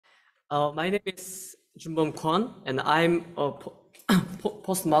My name is Junbeom Kwon, and I'm a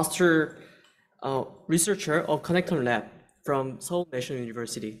postmaster researcher of Connector Lab from Seoul National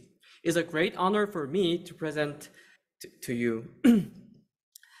University. It's a great honor for me to present to you.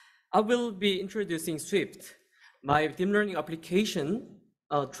 I will be introducing SwiFT, my deep learning application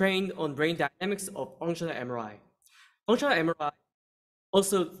trained on brain dynamics of functional MRI. Functional MRI,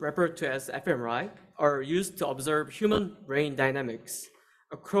 also referred to as fMRI, are used to observe human brain dynamics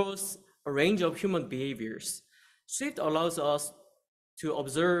across a range of human behaviors. SwiFT allows us to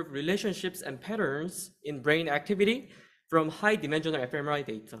observe relationships and patterns in brain activity from high-dimensional fMRI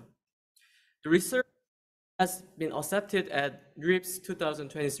data. The research has been accepted at RIPS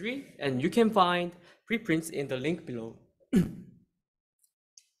 2023, and you can find preprints in the link below.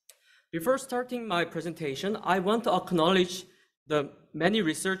 Before starting my presentation, I want to acknowledge the many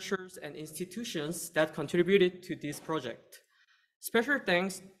researchers and institutions that contributed to this project. Special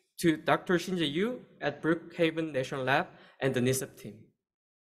thanks to Dr. Shinjae Yu at Brookhaven National Lab and the NISEP team.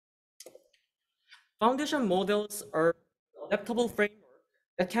 Foundation models are an adaptable framework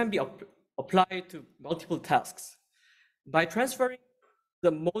that can be applied to multiple tasks. By training the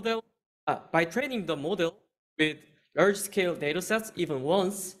model with large-scale datasets even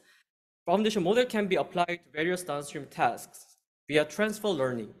once, foundation model can be applied to various downstream tasks via transfer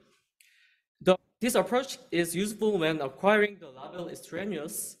learning. This approach is useful when acquiring the label is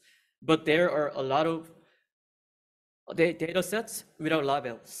strenuous, but there are a lot of datasets without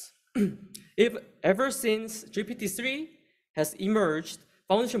labels. Ever since GPT-3 has emerged,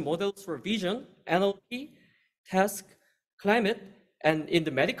 foundation models for vision, NLP, task, climate, and in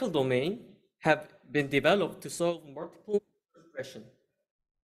the medical domain have been developed to solve multiple questions.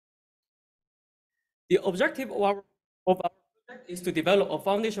 The objective of our project is to develop a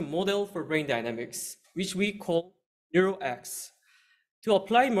foundation model for brain dynamics, which we call NeuroX. To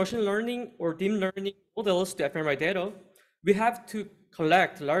apply machine learning or deep learning models to fMRI data, we have to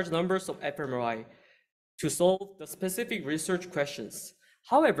collect large numbers of fMRI to solve the specific research questions.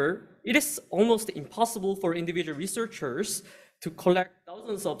 However, it is almost impossible for individual researchers to collect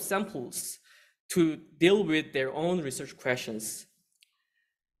thousands of samples to deal with their own research questions.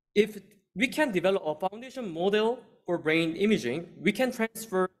 If we can develop a foundation model for brain imaging, we can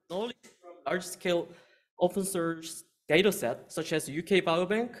transfer knowledge from large-scale open source datasets such as UK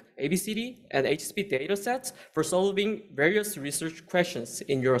Biobank, ABCD, and HSP datasets for solving various research questions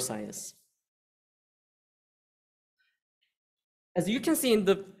in neuroscience. As you can see in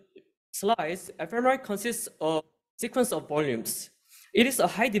the slides, fMRI consists of a sequence of volumes. It is a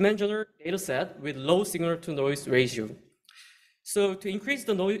high-dimensional dataset with low signal-to-noise ratio. So to increase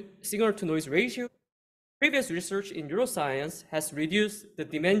the signal-to-noise ratio, previous research in neuroscience has reduced the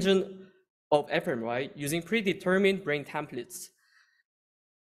dimension of fMRI using predetermined brain templates.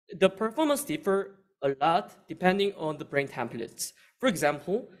 The performance differs a lot depending on the brain templates. For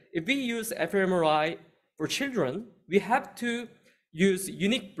example, if we use fMRI for children, we have to use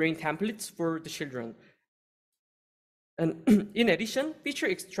unique brain templates for the children. And in addition, feature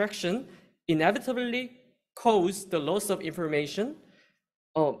extraction inevitably causes the loss of information,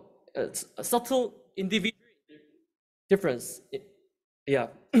 a subtle individual difference.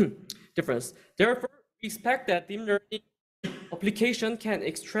 Therefore, we expect that deep learning application can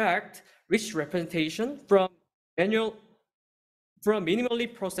extract rich representation from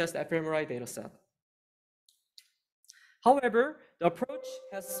minimally processed fMRI dataset. However, the approach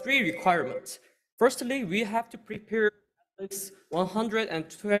has three requirements. Firstly, we have to prepare at least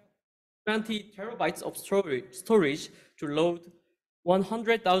 120 terabytes of storage to load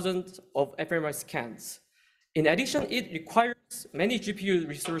 100,000 of fMRI scans. In addition, it requires many GPU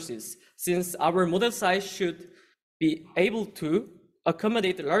resources since our model size should be able to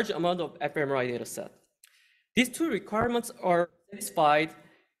accommodate a large amount of fMRI dataset. These two requirements are satisfied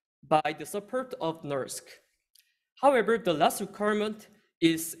by the support of NERSC. However, the last requirement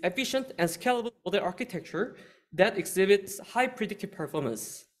is efficient and scalable model architecture that exhibits high predictive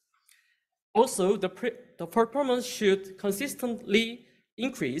performance. Also, the performance should consistently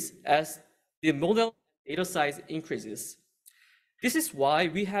increase as the model data size increases. This is why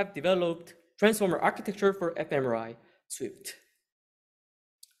we have developed transformer architecture for fMRI, SwiFT.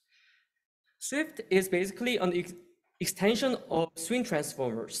 SwiFT is basically an extension of Swin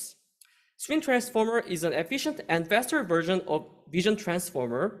transformers. Swin transformer is an efficient and faster version of vision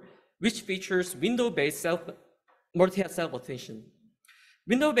transformer, which features window-based multi-head self-attention.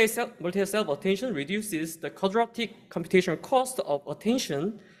 Window-based multi-head self-attention reduces the quadratic computational cost of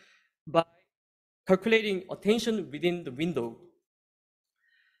attention by calculating attention within the window.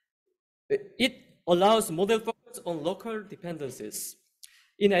 It allows model focus on local dependencies.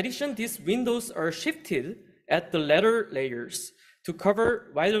 In addition, these windows are shifted at the latter layers to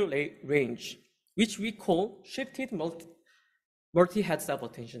cover wider range, which we call shifted multi-head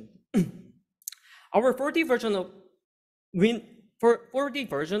self-attention. Our 4D version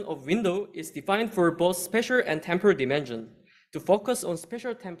of window is defined for both spatial and temporal dimension to focus on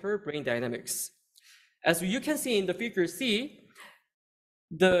spatial temporal brain dynamics. As you can see in the figure C,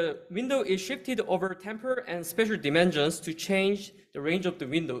 the window is shifted over temporal and spatial dimensions to change the range of the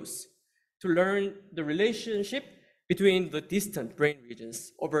windows to learn the relationship between the distant brain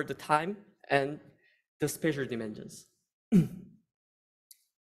regions over the time and the spatial dimensions.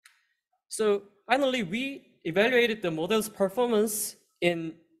 So finally, we evaluated the model's performance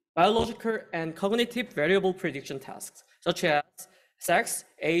in biological and cognitive variable prediction tasks, such as sex,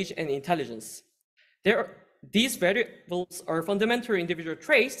 age, and intelligence. These variables are fundamental individual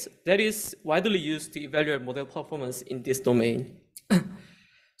traits that is widely used to evaluate model performance in this domain.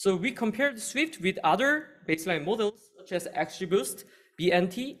 So we compared SwiFT with other baseline models such as XGBoost,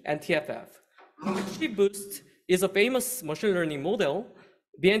 BNT, and TFF. XGBoost is a famous machine learning model.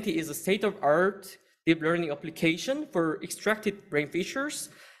 BNT is a state-of-art deep learning application for extracted brain features,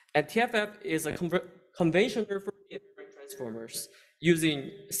 and TFF is a conventional for brain transformers using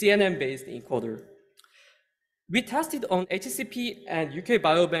CNN-based encoder. We tested on HCP and UK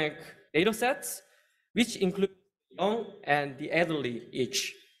Biobank datasets, which include young and the elderly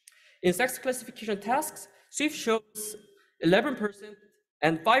each. In sex classification tasks, SwiFT shows 11%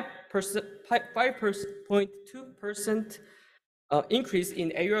 and 5.2% increase in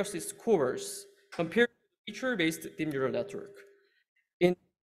AURC scores compared to feature-based deep neural network. In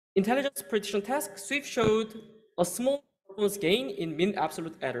intelligence prediction task, SwiFT showed a small performance gain in mean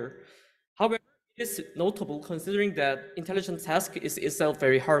absolute error. However, it is notable considering that intelligence task is itself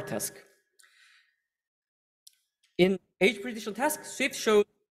very hard task. In age prediction task, SwiFT showed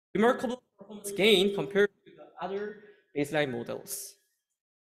remarkable performance gain compared to the other baseline models.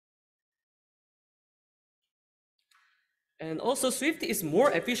 And also, SwiFT is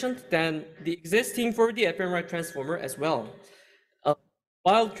more efficient than the existing 4D fMRI transformer as well.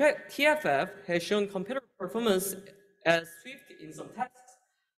 While TFF has shown comparable performance as SwiFT in some tasks,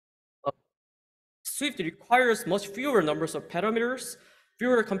 SwiFT requires much fewer numbers of parameters,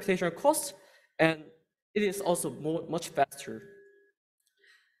 fewer computational costs, and it is also much faster.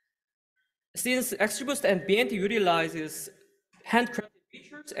 Since XGBoost and BNT utilizes handcrafted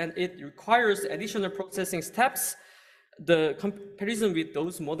features and it requires additional processing steps, the comparison with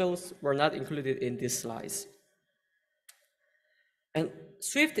those models were not included in these slides. And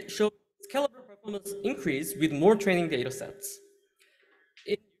SwiFT showed scalable performance increase with more training data sets.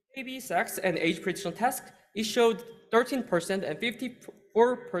 In UKB, sex, and age prediction task, it showed 13% and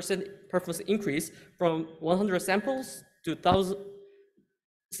 54% performance increase from 100 samples to 1,000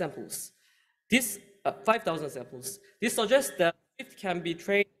 samples. This 5,000 samples. This suggests that SwiFT can be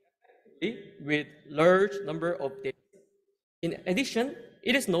trained with large number of data. In addition,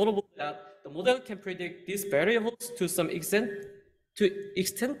 it is notable that the model can predict these variables to some extent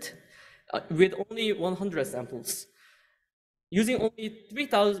with only 100 samples. Using only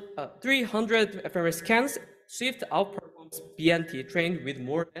 300 fMRI scans, SwiFT outperforms BNT trained with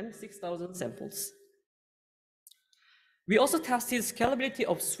more than 6,000 samples. We also tested scalability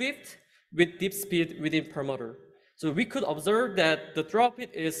of SwiFT with deep speed within permotor. So we could observe that the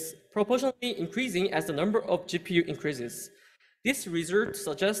throughput is proportionally increasing as the number of GPU increases. This result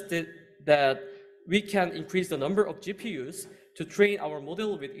suggested that we can increase the number of GPUs to train our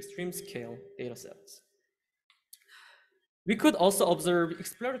model with extreme scale datasets. We could also observe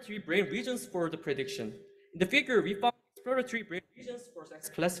exploratory brain regions for the prediction. In the figure, we found exploratory brain regions for sex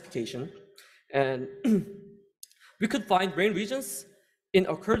classification, and we could find brain regions in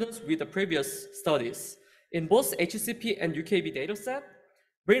accordance with the previous studies. In both HCP and UKB dataset,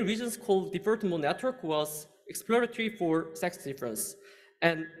 brain regions called default mode network was exploratory for sex difference,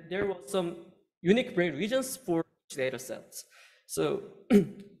 and there was some unique brain regions for each datasets. So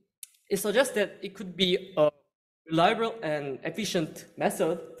it suggests that it could be a reliable and efficient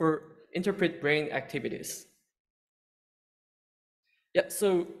method for interpret brain activities. Yeah,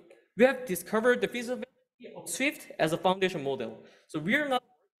 so we have discovered the feasibility of SwiFT as a foundation model. So we are not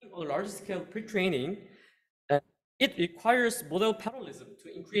working on large-scale pre-training. It requires model parallelism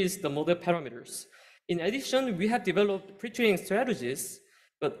to increase the model parameters. In addition, we have developed pre-training strategies,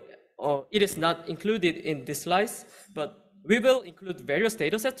 but it is not included in this slides, but we will include various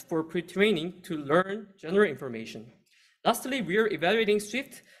datasets for pre-training to learn general information. Lastly, we are evaluating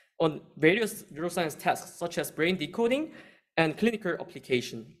SwiFT on various neuroscience tasks, such as brain decoding and clinical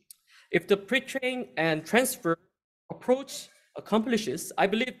application. If the pre-train and transfer approach accomplishes, I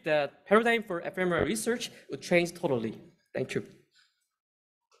believe that paradigm for fMRI research would change totally. Thank you. Go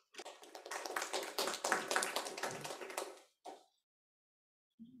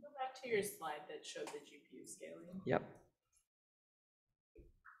back to your slide that showed the GPU scaling. Yep.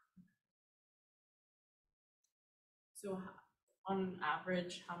 So on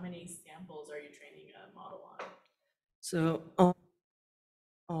average, how many samples are you training a model on? So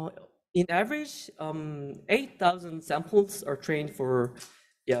in average, 8,000 samples are trained for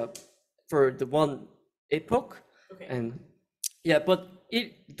the one epoch. Okay. And yeah, but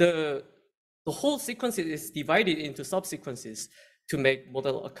the whole sequence is divided into subsequences to make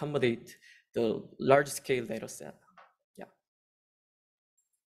model accommodate the large scale data set. Yeah.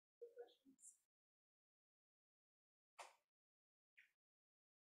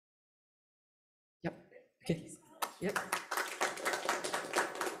 Yep. Okay. Yep.